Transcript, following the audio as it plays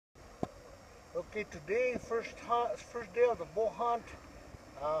Okay, today, first day of the bow hunt.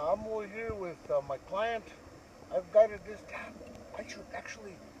 I'm over here with my client. I've guided this down. I should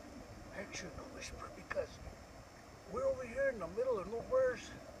whisper because we're over here in the middle of nowheres,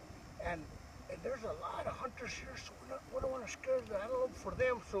 and there's a lot of hunters here, so we don't want to scare the antelope for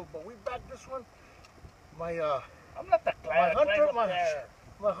them. So, but we back this one. My I'm not the client.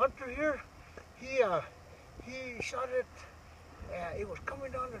 My hunter here, he shot it. It was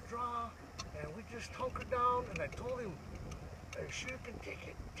coming down the draw, and we just hunkered down, and I told him, "Are you sure you can take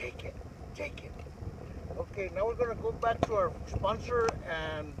it? Take it, take it." Okay, now we're gonna go back to our sponsor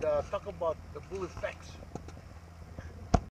and talk about the bull effects.